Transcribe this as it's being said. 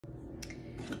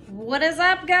What is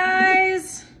up,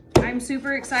 guys? I'm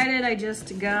super excited. I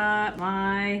just got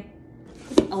my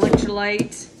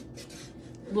Electrolyte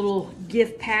little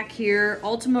gift pack here.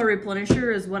 Ultima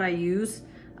Replenisher is what I use.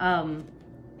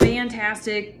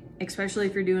 Fantastic, especially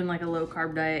if you're doing like a low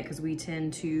carb diet, because we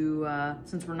tend to,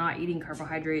 since we're not eating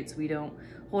carbohydrates, we don't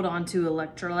hold on to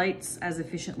electrolytes as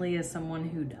efficiently as someone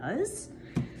who does.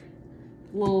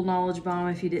 Little knowledge bomb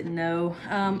if you didn't know.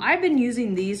 I've been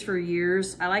using these for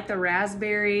years. I like the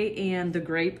raspberry and the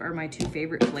grape are my two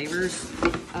favorite flavors.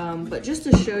 But just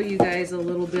to show you guys a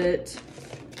little bit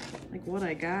like what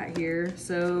I got here.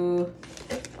 So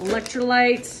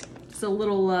Electrolytes, it's a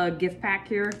little gift pack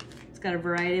here. It's got a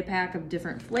variety pack of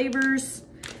different flavors.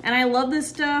 And I love this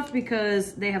stuff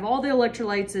because they have all the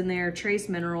electrolytes in there, trace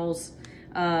minerals.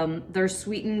 They're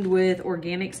sweetened with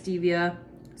organic stevia.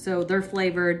 So they're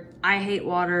flavored. I hate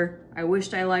water. I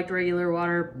wished I liked regular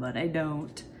water, but I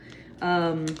don't.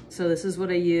 So this is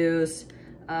what I use.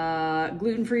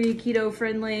 Gluten-free,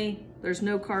 keto-friendly. There's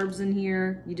no carbs in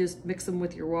here. You just mix them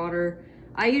with your water.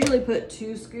 I usually put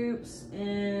 2 scoops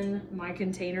in my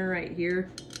container right here.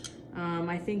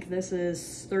 I think this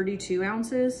is 32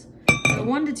 ounces. So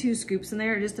 1 to 2 scoops in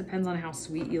there. It just depends on how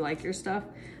sweet you like your stuff.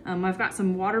 I've got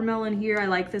some watermelon here. I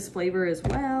like this flavor as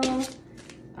well.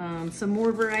 Some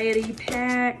more variety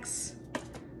packs,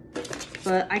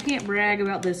 but I can't brag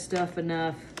about this stuff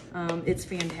enough. It's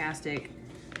fantastic.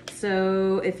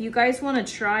 So if you guys want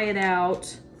to try it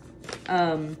out,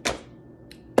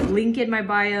 link in my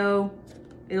bio.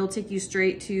 It'll take you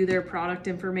straight to their product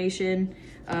information.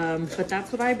 But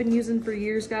that's what I've been using for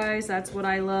years, guys. That's what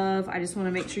I love. I just want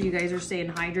to make sure you guys are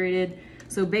staying hydrated.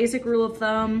 So basic rule of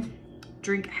thumb,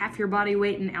 drink half your body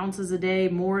weight in ounces a day,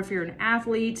 more if you're an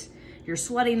athlete. You're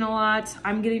sweating a lot.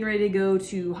 I'm getting ready to go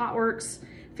to Hot Works.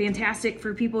 Fantastic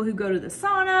for people who go to the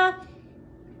sauna.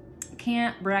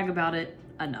 Can't brag about it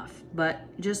enough, but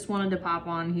just wanted to pop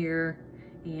on here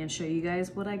and show you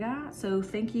guys what I got. So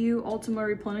thank you, Ultima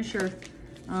Replenisher,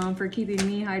 for keeping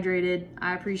me hydrated.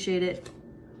 I appreciate it.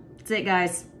 That's it,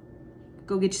 guys.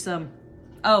 Go get you some.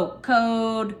 Oh,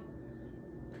 code.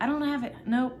 I don't have it.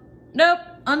 Nope.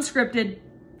 Unscripted.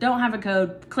 Don't have a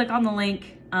code. Click on the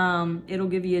link. It'll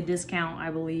give you a discount, I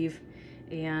believe.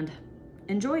 And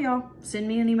enjoy, y'all. Send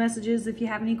me any messages if you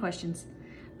have any questions.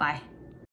 Bye.